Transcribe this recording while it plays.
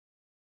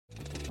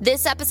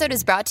This episode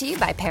is brought to you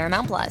by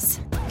Paramount Plus.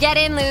 Get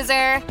in,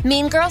 loser!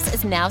 Mean Girls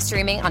is now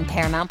streaming on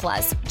Paramount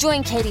Plus.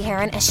 Join Katie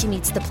Heron as she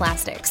meets the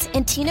plastics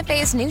in Tina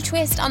Fey's new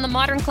twist on the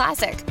modern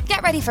classic.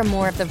 Get ready for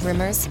more of the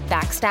rumors,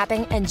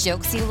 backstabbing, and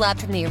jokes you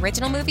loved from the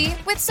original movie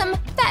with some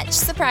fetch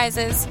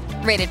surprises.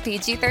 Rated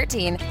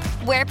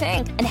PG-13. Wear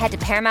pink and head to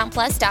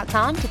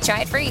ParamountPlus.com to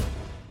try it free.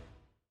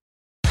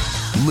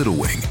 Little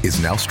Wing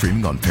is now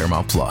streaming on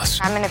Paramount Plus.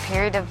 I'm in a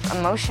period of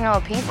emotional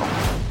upheaval.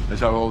 Is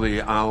that all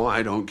the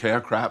I don't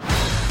care crap?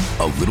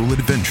 A little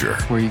adventure.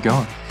 Where are you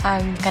going?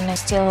 I'm gonna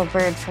steal a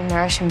bird from the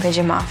Russian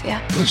pigeon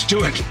mafia. Let's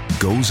do it.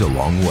 Goes a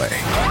long way.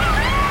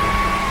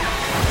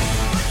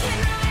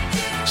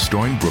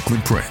 Starring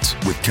Brooklyn Prince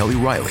with Kelly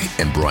Riley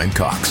and Brian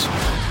Cox.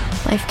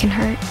 Life can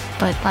hurt,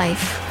 but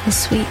life is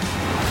sweet.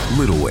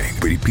 Little Wing,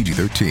 rated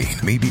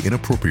PG-13, may be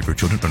inappropriate for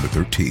children under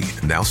 13.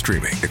 Now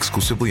streaming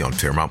exclusively on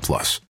Paramount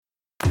Plus.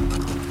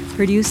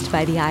 Produced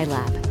by the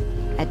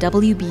iLab at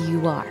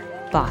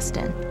WBUR,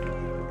 Boston.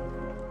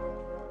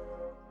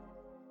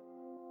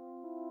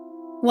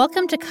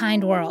 Welcome to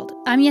Kind World.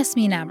 I'm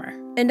Yasmin Amer.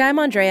 And I'm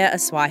Andrea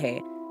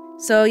Aswahe.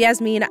 So,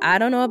 Yasmin, I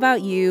don't know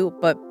about you,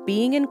 but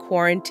being in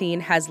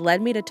quarantine has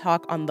led me to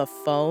talk on the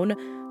phone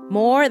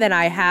more than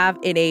I have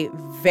in a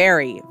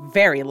very,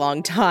 very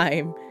long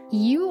time.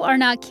 You are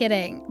not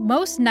kidding.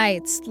 Most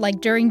nights,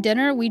 like during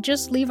dinner, we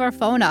just leave our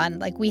phone on.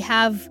 Like we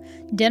have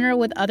dinner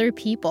with other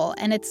people,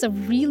 and it's a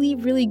really,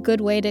 really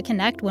good way to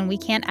connect when we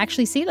can't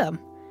actually see them.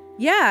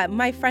 Yeah,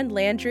 my friend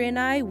Landry and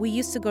I, we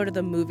used to go to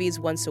the movies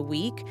once a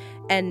week,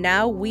 and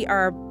now we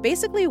are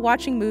basically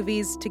watching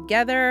movies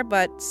together,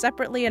 but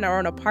separately in our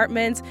own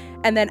apartments.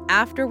 And then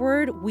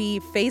afterward,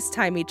 we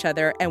FaceTime each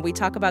other and we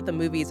talk about the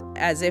movies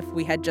as if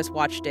we had just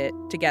watched it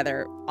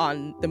together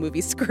on the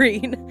movie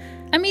screen.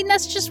 I mean,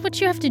 that's just what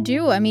you have to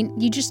do. I mean,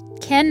 you just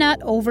cannot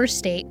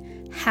overstate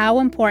how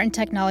important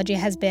technology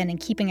has been in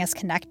keeping us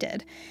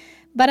connected.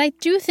 But I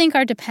do think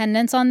our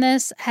dependence on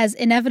this has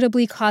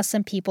inevitably caused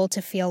some people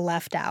to feel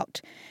left out.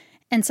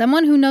 And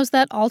someone who knows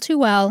that all too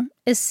well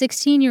is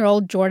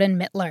 16-year-old Jordan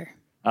Mittler.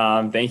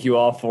 Thank you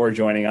all for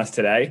joining us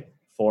today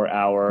for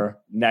our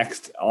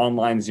next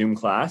online Zoom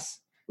class.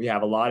 We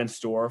have a lot in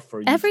store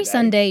for you Every today.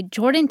 Sunday,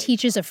 Jordan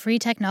teaches a free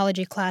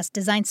technology class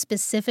designed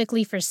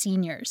specifically for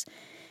seniors.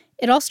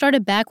 It all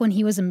started back when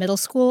he was in middle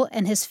school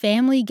and his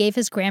family gave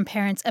his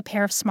grandparents a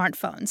pair of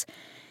smartphones.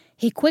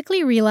 He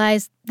quickly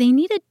realized they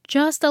needed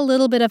just a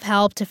little bit of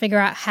help to figure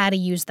out how to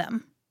use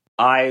them.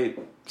 I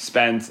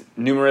spent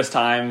numerous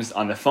times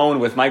on the phone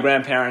with my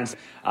grandparents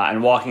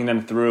and walking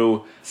them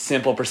through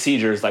simple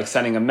procedures like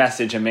sending a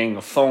message and making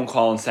a phone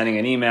call and sending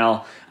an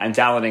email and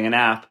downloading an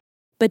app.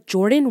 But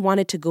Jordan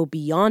wanted to go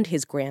beyond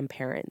his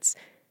grandparents.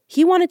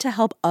 He wanted to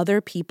help other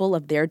people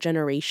of their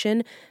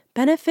generation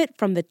benefit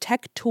from the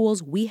tech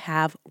tools we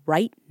have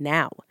right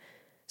now.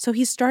 So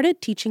he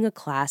started teaching a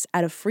class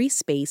at a free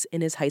space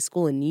in his high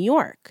school in New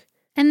York.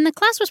 And the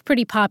class was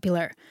pretty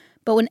popular.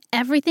 But when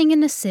everything in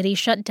the city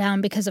shut down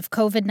because of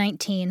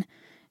COVID-19,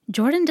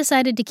 Jordan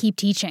decided to keep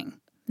teaching,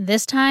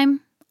 this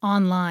time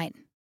online.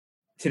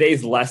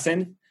 Today's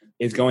lesson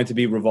is going to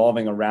be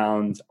revolving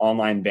around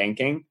online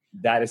banking.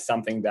 That is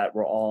something that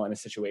we're all in a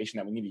situation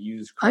that we need to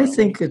use currently. I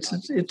think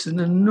it's an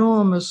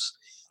enormous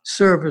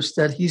service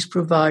that he's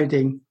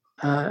providing.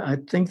 I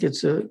think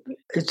it's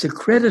a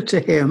credit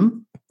to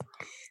him.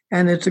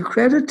 And it's a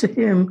credit to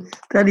him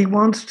that he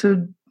wants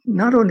to,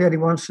 not only that he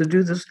wants to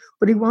do this,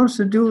 but he wants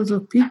to do it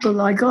with people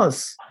like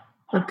us,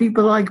 with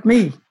people like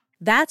me.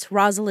 That's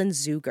Rosalind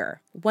Zuger,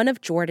 one of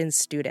Jordan's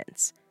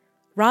students.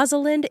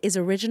 Rosalind is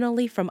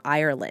originally from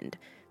Ireland,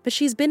 but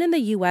she's been in the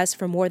U.S.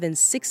 for more than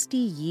 60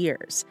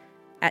 years.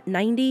 At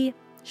 90,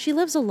 she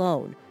lives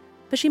alone,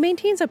 but she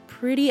maintains a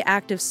pretty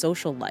active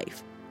social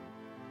life.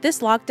 This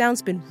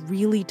lockdown's been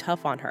really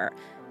tough on her,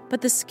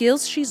 but the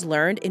skills she's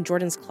learned in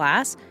Jordan's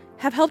class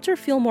have helped her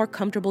feel more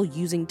comfortable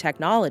using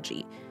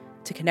technology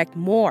to connect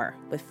more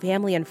with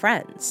family and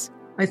friends.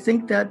 I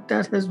think that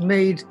has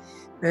made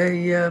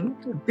a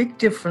big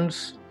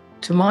difference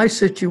to my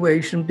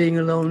situation being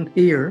alone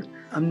here.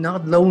 I'm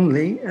not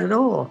lonely at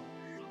all.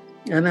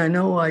 And I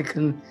know I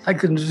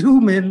can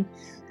zoom in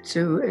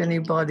to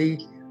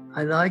anybody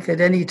I like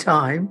at any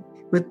time.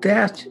 With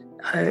that,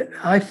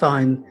 I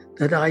find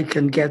that I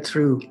can get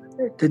through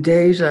the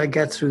days, I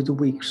get through the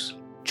weeks.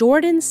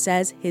 Jordan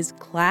says his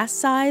class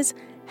size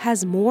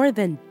has more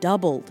than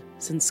doubled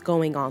since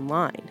going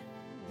online.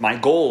 My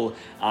goal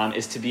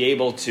is to be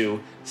able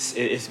to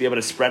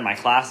spread my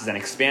classes and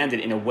expand it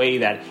in a way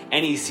that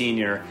any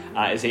senior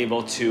is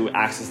able to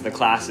access the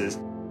classes.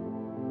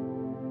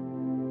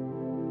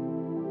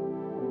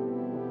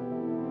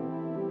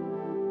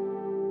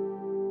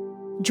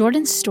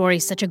 Jordan's story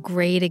is such a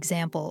great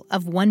example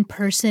of one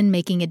person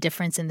making a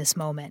difference in this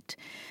moment.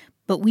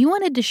 But we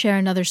wanted to share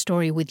another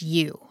story with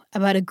you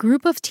about a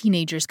group of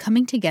teenagers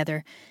coming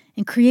together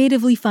and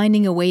creatively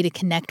finding a way to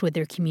connect with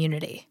their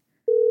community.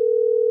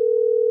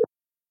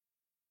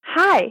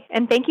 Hi,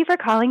 and thank you for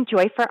calling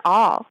Joy for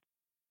All.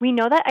 We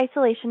know that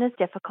isolation is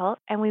difficult,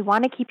 and we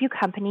want to keep you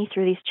company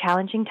through these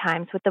challenging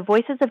times with the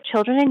voices of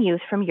children and youth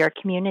from your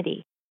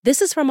community. This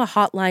is from a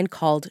hotline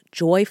called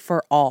Joy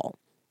for All.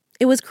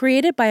 It was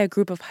created by a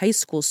group of high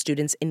school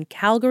students in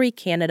Calgary,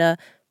 Canada,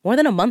 more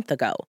than a month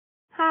ago.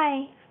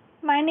 Hi,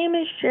 my name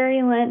is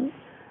Jerry Lynn.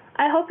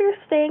 I hope you're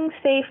staying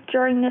safe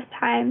during this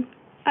time.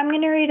 I'm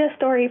going to read a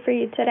story for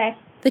you today.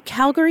 The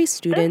Calgary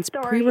students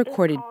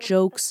pre-recorded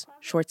jokes,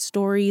 short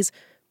stories,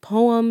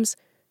 poems,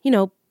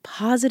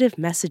 positive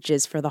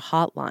messages for the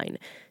hotline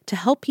to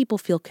help people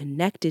feel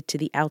connected to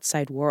the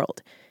outside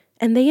world.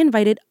 And they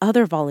invited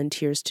other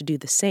volunteers to do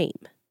the same.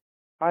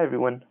 Hi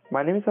everyone,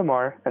 my name is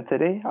Amar, and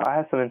today I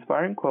have some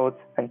inspiring quotes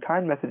and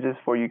kind messages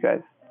for you guys.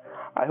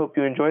 I hope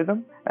you enjoy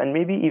them and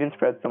maybe even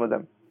spread some of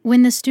them.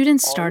 When the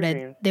students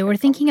started, they were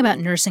thinking about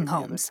nursing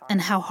homes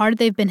and how hard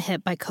they've been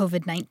hit by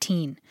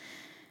COVID-19.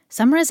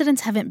 Some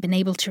residents haven't been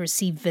able to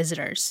receive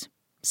visitors.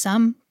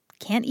 Some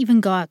can't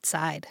even go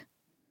outside.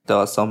 There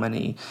are so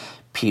many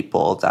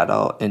people that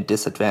are in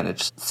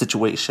disadvantaged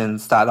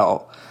situations that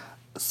are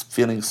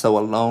feeling so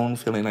alone,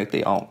 feeling like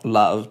they aren't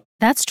loved.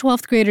 That's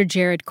 12th grader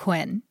Jared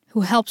Quinn,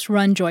 who helps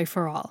run Joy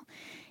for All.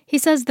 He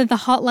says that the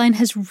hotline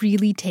has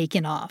really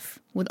taken off,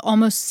 with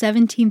almost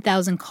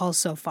 17,000 calls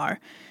so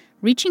far,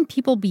 reaching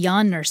people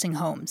beyond nursing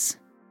homes.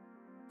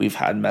 We've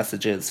had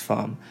messages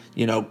from,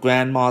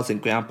 grandmas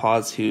and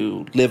grandpas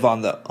who live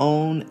on their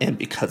own, and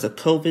because of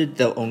COVID,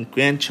 their own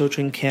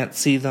grandchildren can't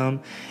see them.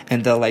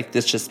 And they're like,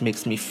 this just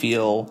makes me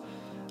feel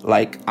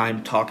like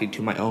I'm talking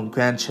to my own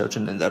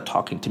grandchildren and they're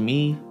talking to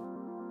me.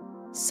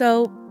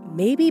 So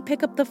maybe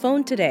pick up the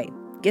phone today,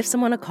 give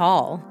someone a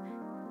call.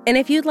 And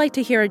if you'd like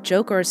to hear a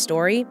joke or a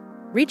story,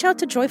 reach out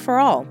to Joy for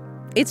All.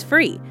 It's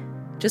free.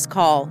 Just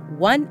call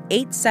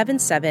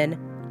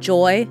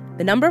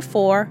 1-877-JOY,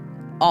 4,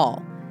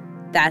 ALL.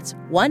 That's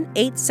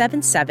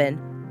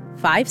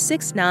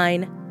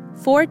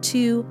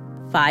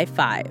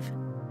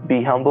 1-877-569-4255.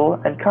 Be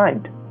humble and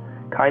kind.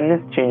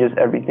 Kindness changes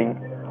everything.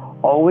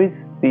 Always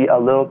be a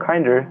little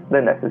kinder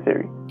than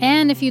necessary.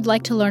 And if you'd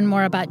like to learn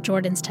more about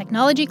Jordan's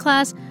technology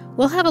class,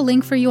 we'll have a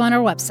link for you on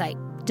our website,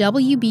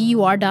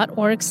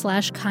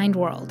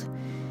 wbur.org/kindworld.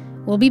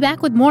 We'll be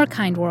back with more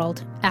Kind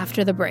World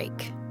after the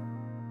break.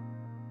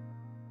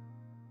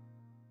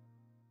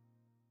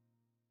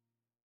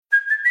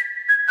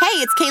 Hey,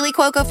 it's Kaylee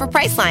Cuoco for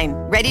Priceline.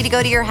 Ready to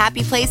go to your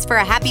happy place for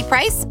a happy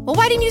price? Well,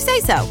 why didn't you say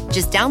so?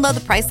 Just download the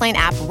Priceline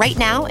app right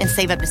now and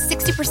save up to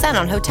 60%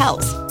 on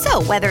hotels.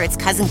 So whether it's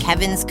Cousin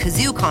Kevin's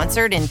Kazoo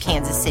Concert in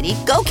Kansas City,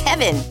 go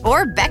Kevin,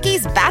 or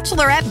Becky's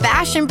Bachelorette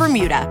Bash in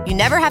Bermuda, you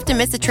never have to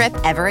miss a trip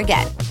ever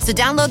again. So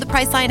download the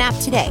Priceline app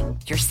today.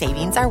 Your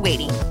savings are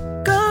waiting.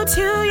 Go to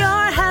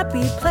your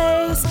happy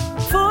place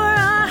for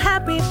a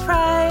happy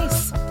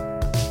price.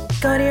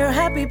 Go to your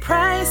happy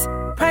price,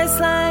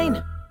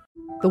 Priceline.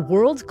 The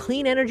world's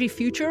clean energy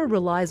future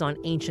relies on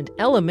ancient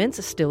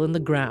elements still in the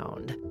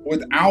ground.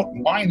 Without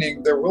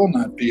mining, there will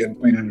not be a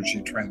clean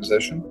energy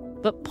transition.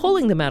 But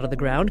pulling them out of the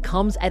ground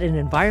comes at an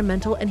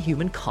environmental and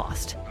human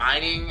cost.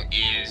 Mining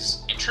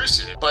is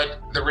intrusive, but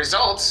the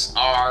results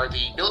are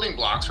the building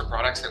blocks for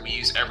products that we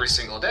use every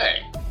single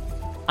day.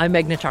 I'm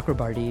Meghna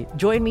Chakrabarty.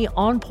 Join me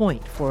on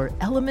Point for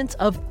Elements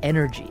of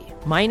Energy,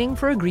 Mining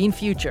for a Green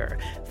Future.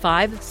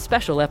 5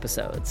 special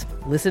episodes.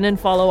 Listen and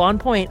follow On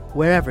Point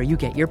wherever you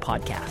get your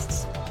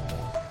podcasts.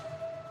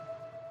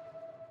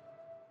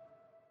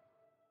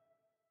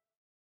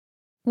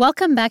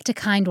 Welcome back to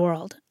Kind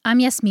World. I'm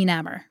Yasmin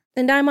Amer.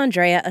 And I'm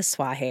Andrea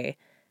Asuaje.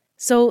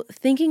 So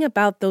thinking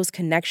about those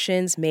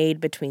connections made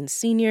between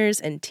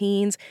seniors and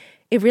teens,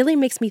 it really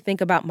makes me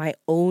think about my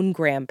own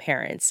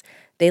grandparents.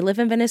 They live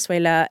in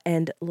Venezuela,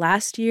 and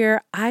last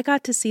year I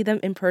got to see them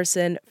in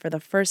person for the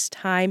first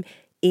time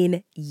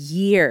in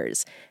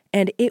years.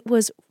 And it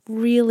was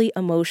really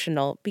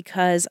emotional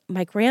because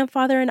my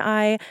grandfather and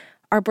I,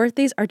 our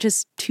birthdays are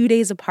just 2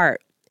 days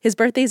apart. His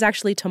birthday is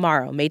actually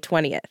tomorrow, May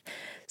 20th.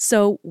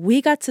 So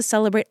we got to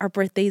celebrate our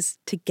birthdays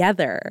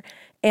together.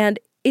 And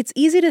it's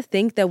easy to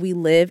think that we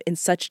live in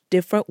such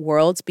different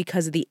worlds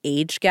because of the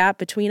age gap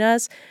between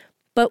us.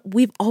 But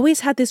we've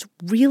always had this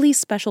really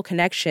special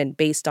connection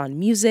based on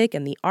music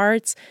and the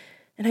arts.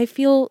 And I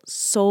feel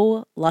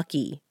so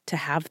lucky to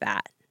have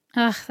that.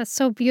 That's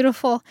so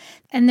beautiful.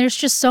 And there's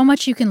just so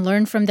much you can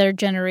learn from their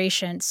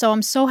generation. So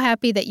I'm so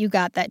happy that you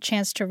got that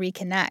chance to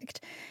reconnect.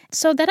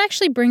 So that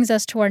actually brings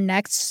us to our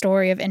next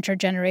story of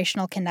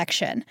intergenerational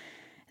connection.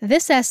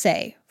 This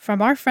essay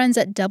from our friends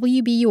at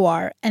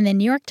WBUR and the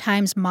New York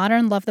Times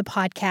Modern Love the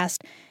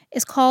podcast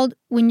is called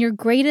When Your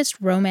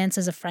Greatest Romance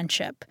is a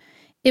Friendship.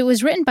 It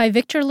was written by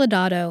Victor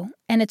Lodato,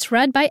 and it's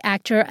read by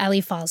actor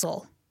Ali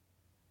Fazl.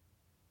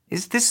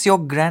 Is this your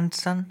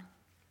grandson?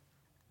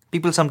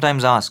 People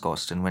sometimes ask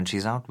Austin when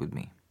she's out with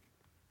me.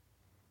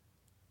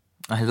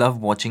 I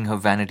love watching her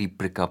vanity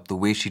prick up, the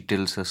way she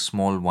tilts her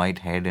small white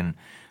head and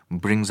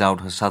brings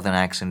out her southern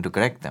accent to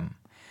correct them.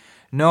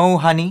 No,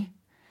 honey,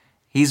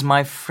 he's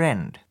my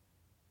friend.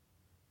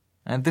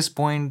 At this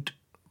point,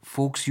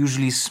 folks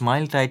usually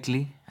smile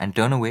tightly and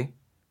turn away,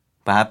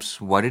 perhaps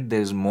worried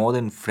there's more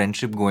than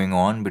friendship going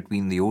on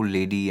between the old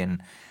lady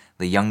and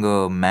the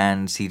younger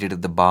man seated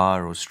at the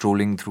bar or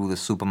strolling through the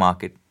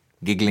supermarket,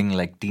 giggling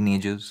like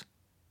teenagers.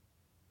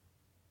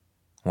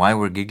 Why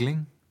we're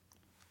giggling?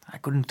 I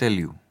couldn't tell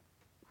you.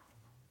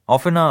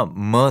 Often our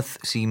mirth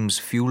seems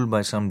fueled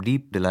by some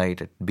deep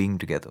delight at being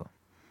together.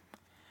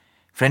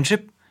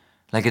 Friendship,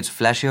 like its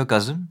flashier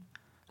cousin,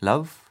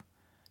 love,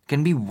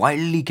 can be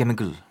wildly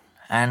chemical,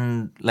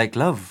 and like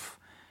love,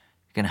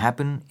 can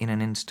happen in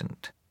an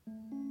instant.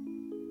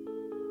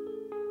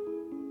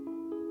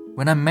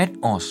 When I met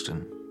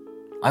Austin,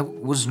 I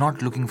was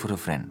not looking for a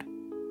friend.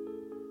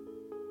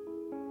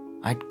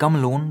 I'd come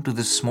alone to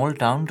this small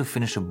town to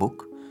finish a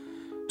book,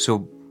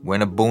 so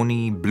when a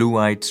bony,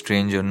 blue-eyed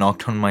stranger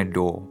knocked on my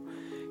door,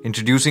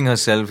 introducing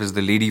herself as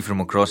the lady from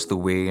across the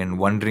way and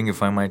wondering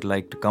if I might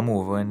like to come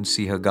over and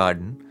see her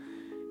garden,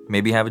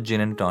 maybe have a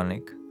gin and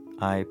tonic,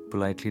 I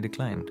politely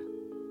declined.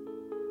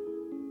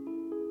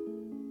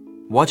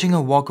 Watching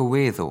her walk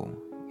away, though,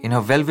 in her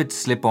velvet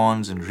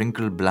slip-ons and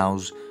wrinkled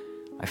blouse,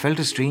 I felt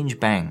a strange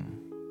pang.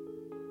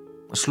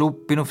 A slow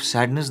pin of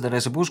sadness that I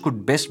suppose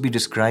could best be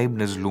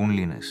described as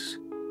loneliness.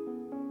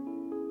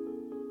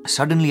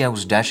 Suddenly I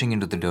was dashing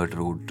into the dirt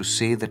road to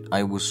say that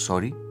I was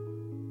sorry,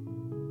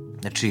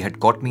 that she had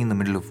caught me in the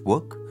middle of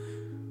work,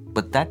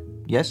 but that,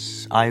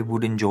 yes, I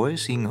would enjoy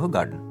seeing her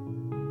garden.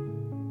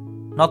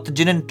 Not the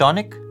gin and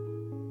tonic?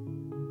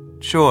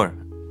 Sure,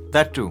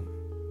 that too,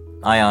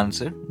 I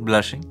answered,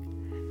 blushing.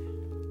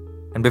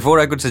 And before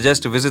I could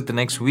suggest a visit the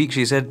next week,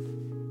 she said,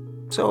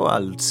 "So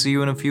I'll see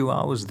you in a few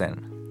hours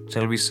then.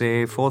 Shall we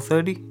say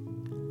 4:30?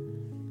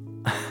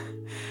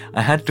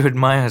 I had to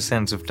admire her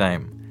sense of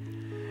time.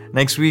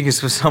 Next week is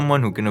for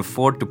someone who can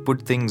afford to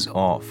put things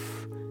off.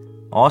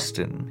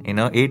 Austin, in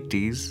her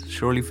 80s,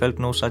 surely felt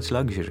no such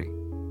luxury.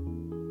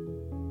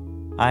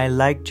 "I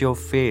liked your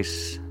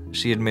face,"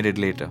 she admitted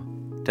later,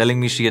 telling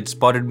me she had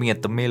spotted me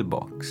at the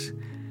mailbox.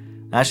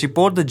 As she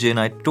poured the gin,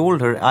 I told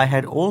her I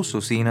had also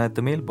seen her at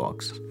the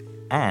mailbox,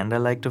 and I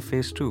liked her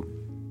face too.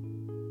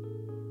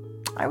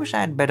 "I wish I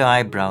had better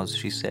eyebrows,"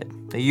 she said.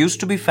 "They used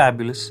to be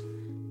fabulous."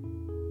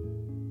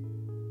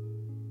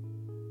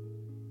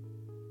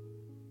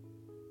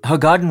 Her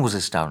garden was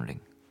astounding,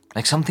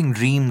 like something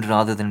dreamed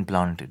rather than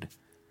planted.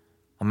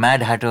 A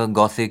Mad Hatter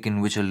Gothic in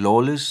which a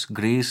lawless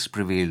grace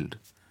prevailed.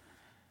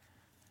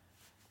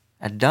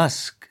 At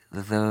dusk,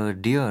 the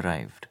deer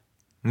arrived,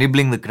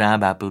 nibbling the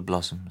crab apple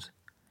blossoms.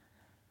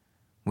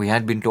 We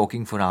had been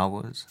talking for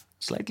hours,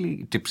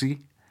 slightly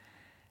tipsy,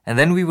 and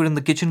then we were in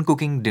the kitchen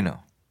cooking dinner.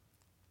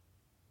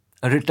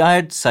 A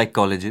retired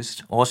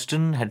psychologist,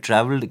 Austin had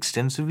travelled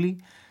extensively,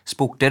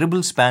 spoke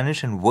terrible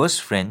Spanish and worse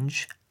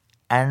French,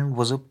 and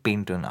was a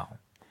painter now.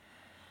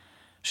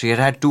 She had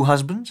had 2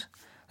 husbands,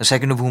 the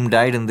second of whom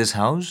died in this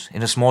house,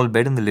 in a small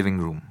bed in the living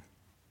room.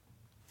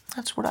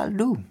 "That's what I'll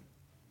do,"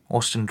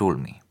 Austin told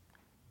me.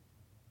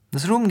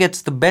 "This room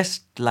gets the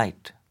best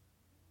light."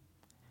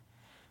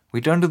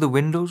 We turned to the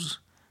windows,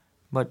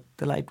 but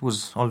the light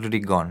was already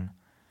gone.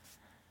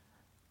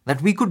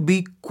 That we could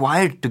be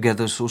quiet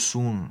together so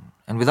soon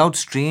and without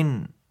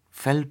strain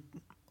felt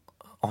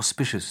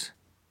auspicious.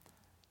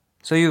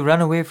 "So you ran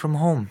away from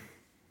home,"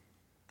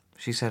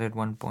 she said at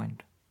one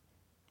point.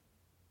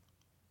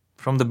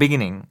 From the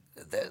beginning,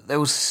 there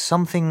was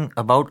something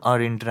about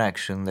our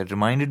interaction that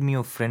reminded me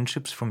of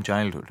friendships from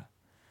childhood,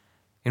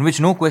 in which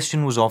no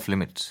question was off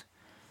limits.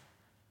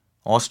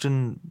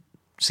 Austin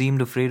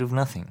seemed afraid of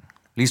nothing,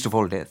 least of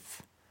all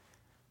death.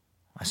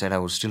 I said I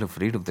was still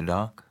afraid of the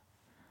dark.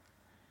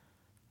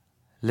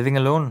 "Living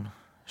alone,"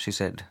 she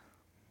said,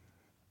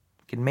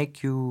 "can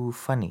make you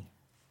funny."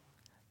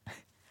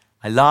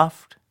 I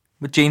laughed,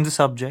 but changed the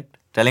subject,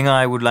 telling her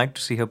I would like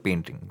to see her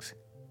paintings.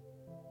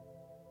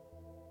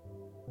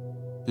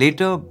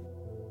 Later,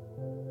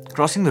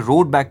 crossing the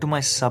road back to my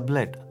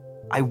sublet,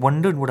 I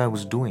wondered what I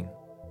was doing.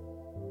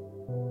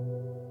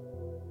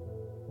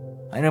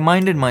 I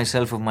reminded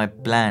myself of my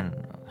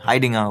plan,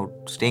 hiding out,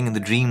 staying in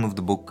the dream of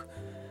the book.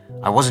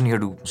 I wasn't here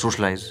to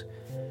socialize.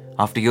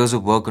 After years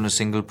of work on a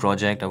single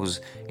project, I was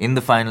in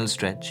the final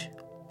stretch.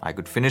 I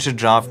could finish a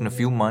draft in a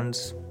few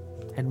months,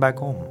 head back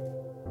home.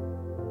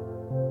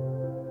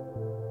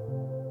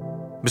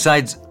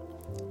 Besides,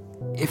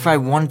 if I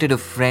wanted a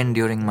friend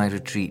during my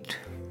retreat,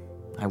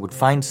 I would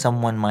find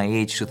someone my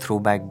age to throw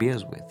back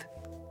beers with.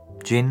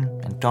 Gin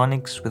and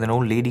tonics with an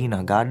old lady in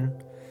her garden,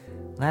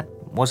 that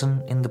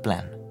wasn't in the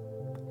plan.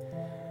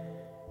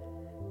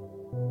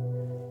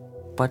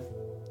 But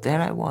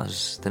there I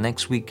was the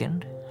next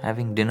weekend,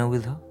 having dinner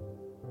with her.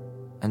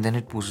 And then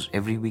it was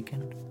every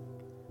weekend.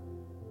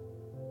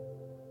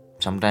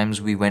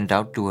 Sometimes we went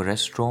out to a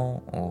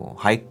restaurant or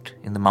hiked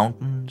in the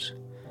mountains.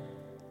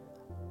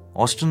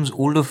 Austin's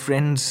older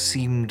friends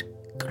seemed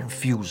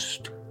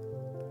confused.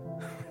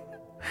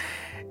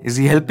 "Is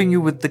he helping you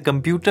with the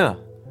computer?"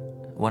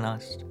 one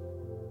asked.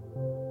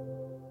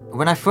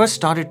 When I first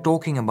started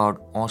talking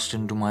about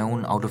Austin to my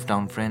own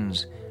out-of-town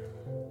friends,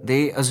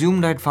 they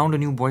assumed I'd found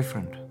a new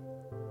boyfriend.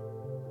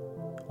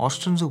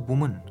 Austin's a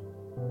woman,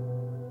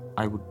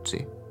 I would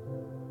say.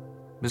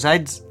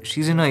 Besides,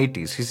 she's in her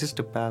 80s, she's just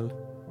a pal.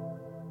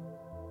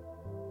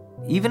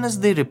 Even as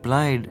they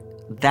replied,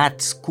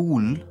 "That's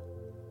cool,"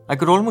 I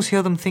could almost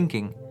hear them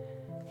thinking,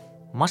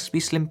 must be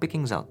slim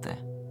pickings out there.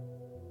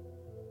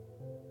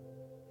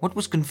 What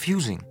was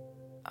confusing,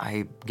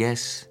 I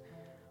guess,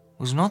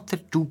 was not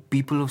that two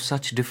people of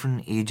such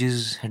different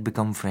ages had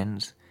become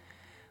friends,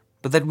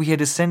 but that we had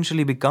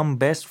essentially become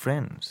best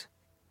friends.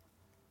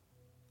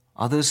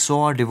 Others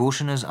saw our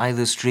devotion as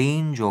either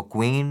strange or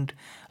quaint,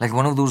 like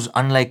one of those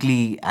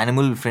unlikely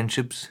animal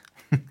friendships,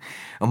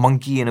 a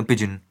monkey and a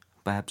pigeon,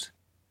 perhaps.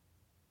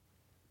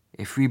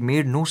 If we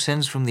made no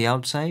sense from the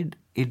outside,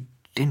 it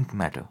didn't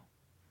matter.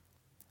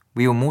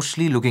 We were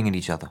mostly looking at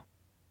each other.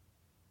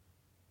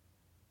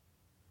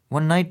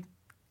 One night,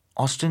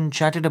 Austen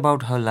chatted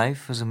about her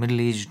life as a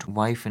middle-aged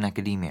wife in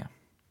academia.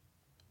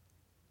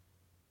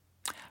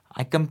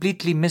 I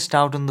completely missed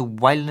out on the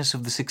wildness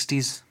of the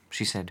 60s,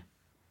 she said.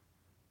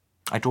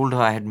 I told her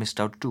I had missed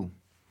out too.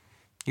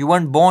 You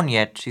weren't born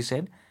yet, she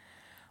said.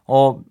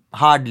 Or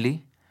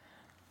hardly.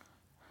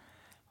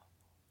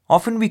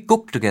 Often we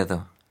cooked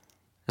together,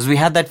 as we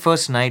had that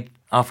first night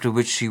after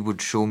which she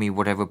would show me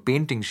whatever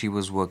painting she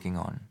was working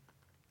on.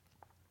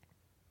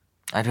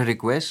 At her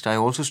request, I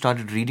also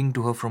started reading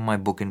to her from my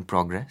book in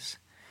progress.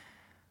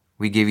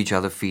 We gave each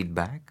other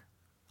feedback.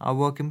 Our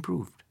work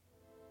improved.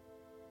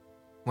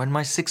 When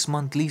my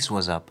 6-month lease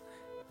was up,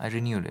 I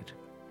renewed it.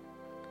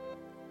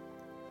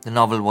 The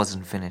novel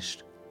wasn't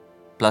finished.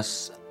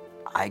 Plus,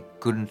 I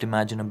couldn't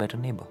imagine a better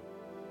neighbor.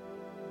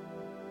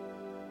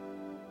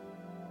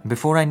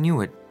 Before I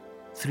knew it,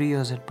 3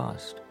 years had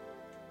passed.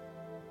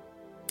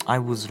 I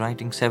was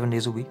writing 7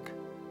 days a week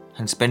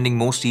and spending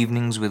most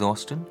evenings with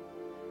Austen.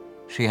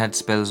 She had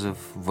spells of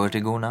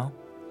vertigo now,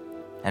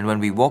 and when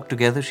we walked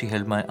together, she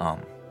held my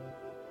arm.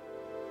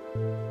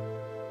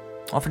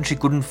 Often she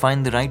couldn't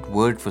find the right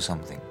word for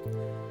something.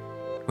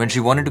 When she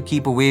wanted to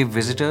keep away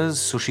visitors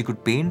so she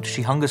could paint,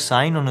 she hung a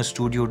sign on her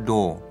studio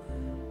door,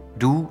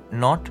 "Do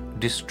not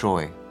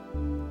destroy."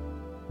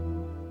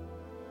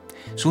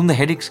 Soon the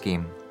headaches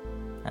came,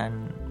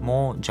 and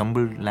more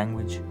jumbled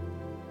language.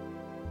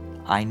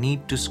 "I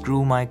need to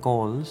screw my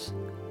calls,"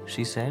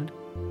 she said,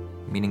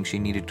 meaning she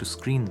needed to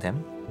screen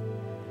them.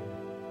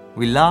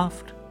 We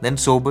laughed, then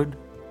sobered.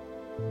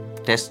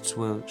 Tests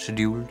were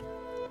scheduled.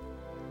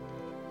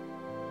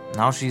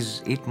 Now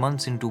she's 8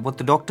 months into what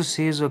the doctors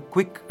say is a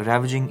quick,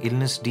 ravaging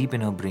illness deep in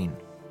her brain.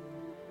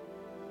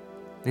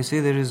 They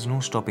say there is no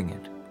stopping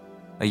it.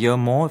 A year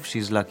more if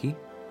she's lucky.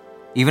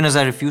 Even as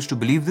I refuse to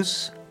believe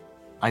this,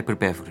 I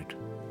prepare for it.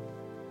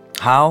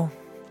 How?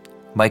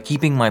 By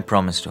keeping my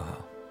promise to her.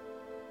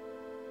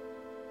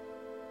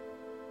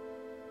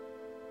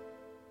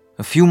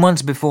 A few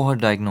months before her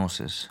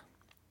diagnosis,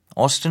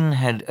 Austen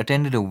had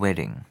attended a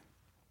wedding.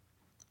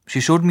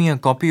 She showed me a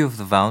copy of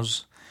the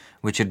vows,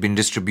 which had been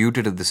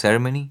distributed at the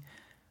ceremony,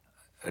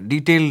 a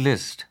detailed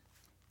list.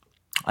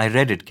 I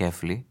read it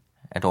carefully,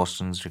 at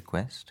Austen's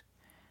request.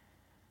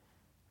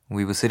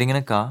 We were sitting in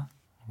a car,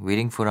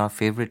 waiting for our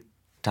favorite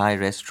Thai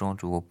restaurant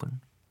to open.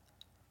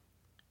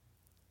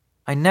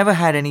 "I never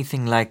had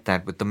anything like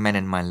that with the men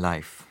in my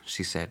life,"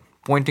 she said,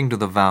 pointing to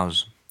the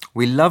vows.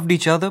 "We loved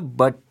each other,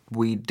 but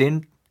we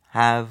didn't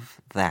have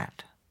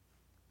that."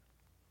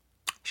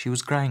 She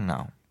was crying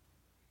now.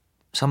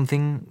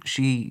 Something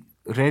she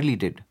rarely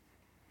did.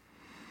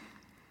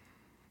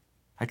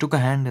 I took her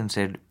hand and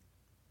said,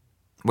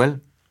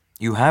 "Well,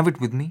 you have it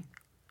with me.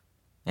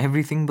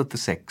 Everything but the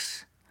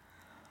sex."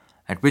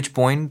 At which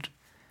point,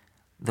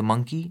 the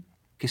monkey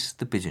kissed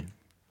the pigeon.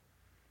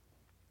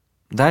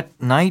 That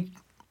night,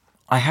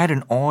 I had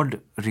an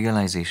odd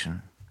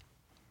realization.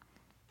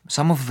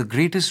 Some of the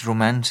greatest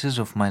romances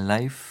of my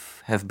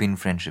life have been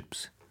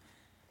friendships.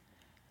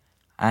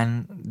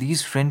 And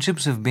these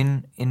friendships have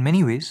been, in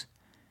many ways,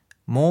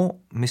 more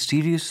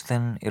mysterious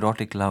than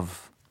erotic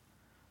love.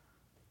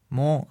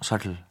 More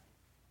subtle,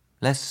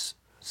 less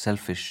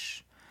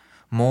selfish,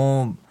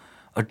 more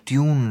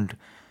attuned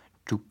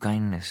to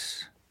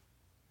kindness.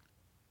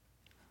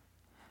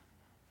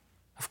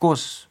 Of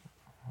course,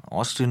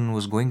 Austen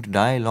was going to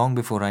die long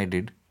before I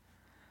did.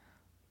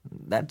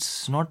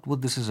 That's not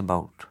what this is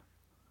about.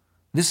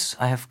 This,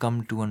 I have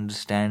come to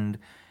understand,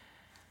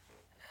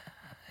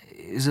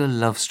 is a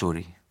love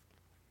story.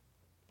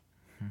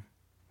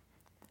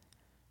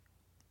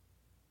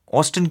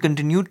 Austen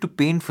continued to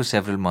paint for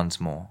several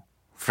months more.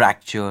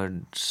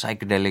 Fractured,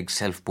 psychedelic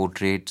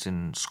self-portraits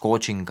in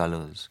scorching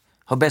colors.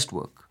 Her best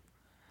work.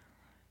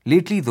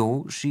 Lately,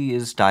 though, she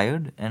is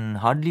tired and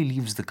hardly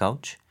leaves the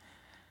couch.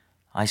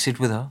 I sit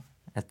with her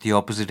at the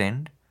opposite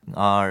end,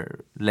 our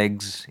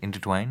legs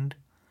intertwined.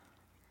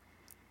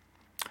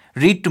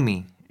 "Read to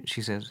me,"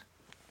 she says.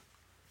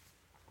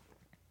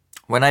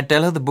 When I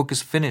tell her the book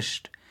is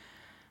finished,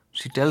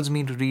 she tells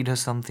me to read her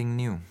something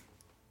new.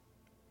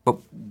 But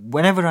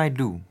whenever I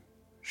do,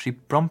 she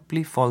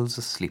promptly falls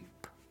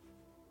asleep.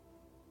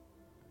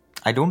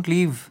 I don't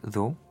leave,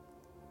 though.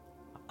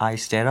 I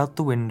stare out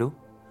the window.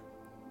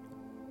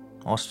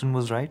 Austen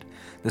was right.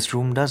 This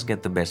room does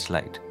get the best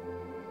light.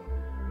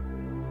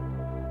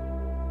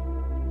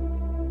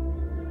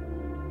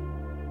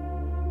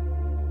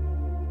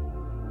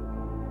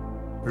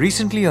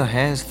 Recently her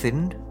hair has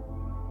thinned,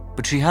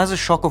 but she has a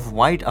shock of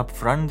white up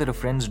front that a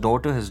friend's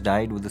daughter has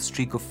dyed with a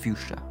streak of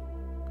fuchsia.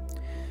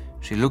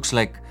 She looks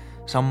like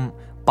some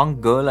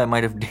punk girl I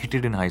might have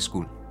dated in high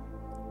school.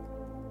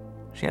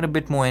 She had a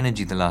bit more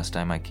energy the last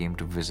time I came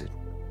to visit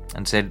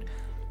and said,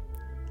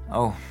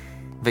 "Oh,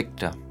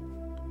 Victor,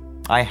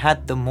 I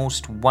had the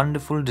most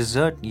wonderful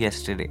dessert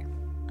yesterday.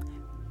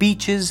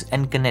 Peaches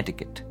and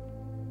Connecticut.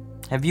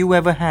 Have you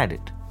ever had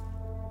it?"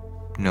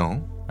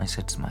 "No," I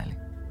said, smiling.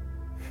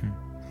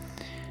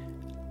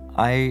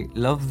 I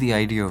love the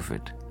idea of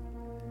it.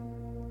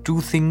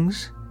 Two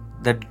things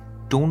that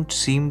don't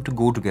seem to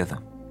go together.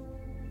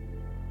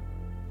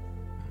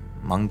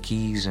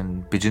 Monkeys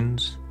and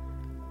pigeons.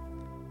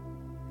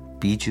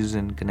 Peaches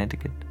and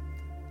Connecticut.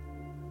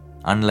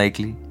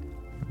 Unlikely,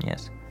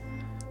 yes,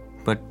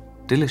 but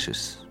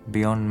delicious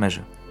beyond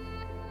measure.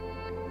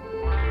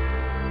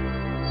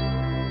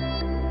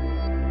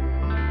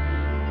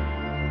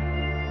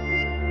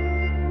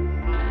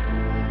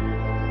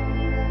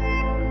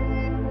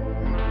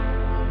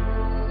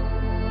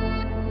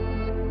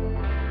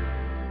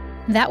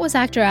 That was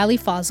actor Ali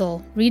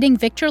Fazl reading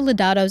Victor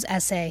Lodato's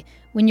essay,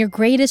 When Your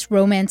Greatest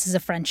Romance is a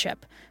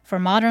Friendship, for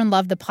Modern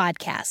Love, the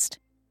podcast.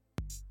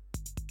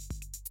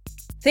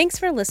 Thanks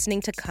for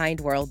listening to Kind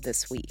World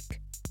this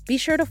week. Be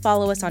sure to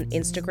follow us on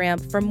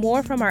Instagram for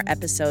more from our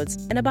episodes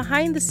and a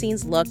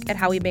behind-the-scenes look at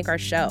how we make our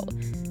show.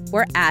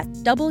 We're at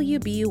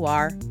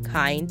WBUR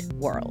Kind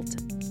World.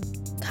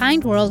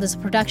 Kind World is a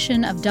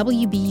production of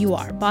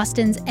WBUR,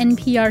 Boston's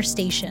NPR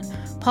station.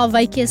 Paul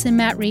Vaikis and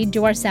Matt Reed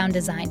do our sound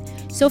design.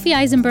 Sophie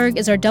Eisenberg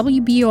is our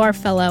WBUR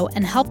fellow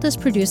and helped us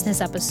produce this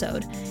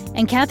episode.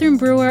 And Catherine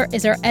Brewer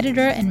is our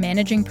editor and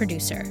managing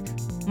producer.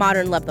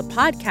 Modern Love, the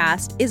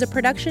podcast is a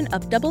production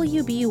of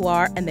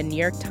WBUR and the New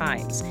York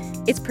Times.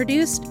 It's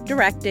produced,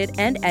 directed,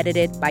 and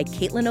edited by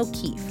Caitlin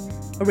O'Keefe.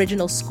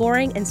 Original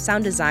scoring and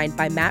sound design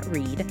by Matt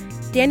Reed.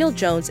 Daniel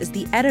Jones is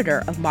the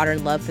editor of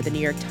Modern Love for the New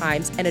York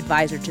Times and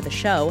advisor to the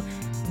show.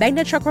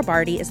 Meghna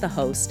Chakrabarty is the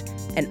host.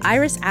 And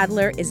Iris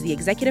Adler is the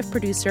executive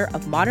producer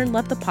of Modern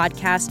Love, the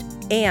podcast,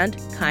 and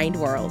Kind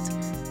World.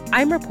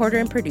 I'm reporter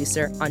and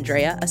producer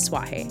Andrea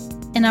Asuaje.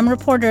 And I'm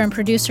reporter and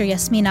producer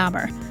Yasmin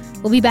Aber.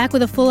 We'll be back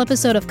with a full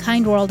episode of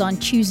Kind World on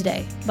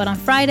Tuesday. But on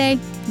Friday,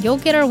 you'll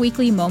get our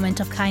weekly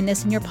moment of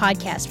kindness in your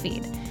podcast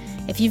feed.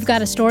 If you've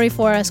got a story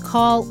for us,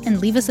 call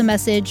and leave us a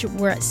message.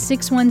 We're at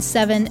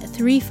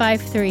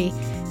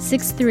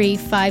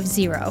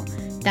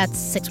 617-353-6350.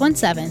 That's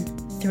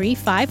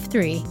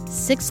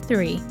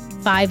 617-353-6350.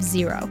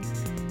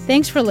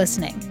 Thanks for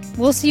listening.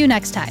 We'll see you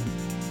next time.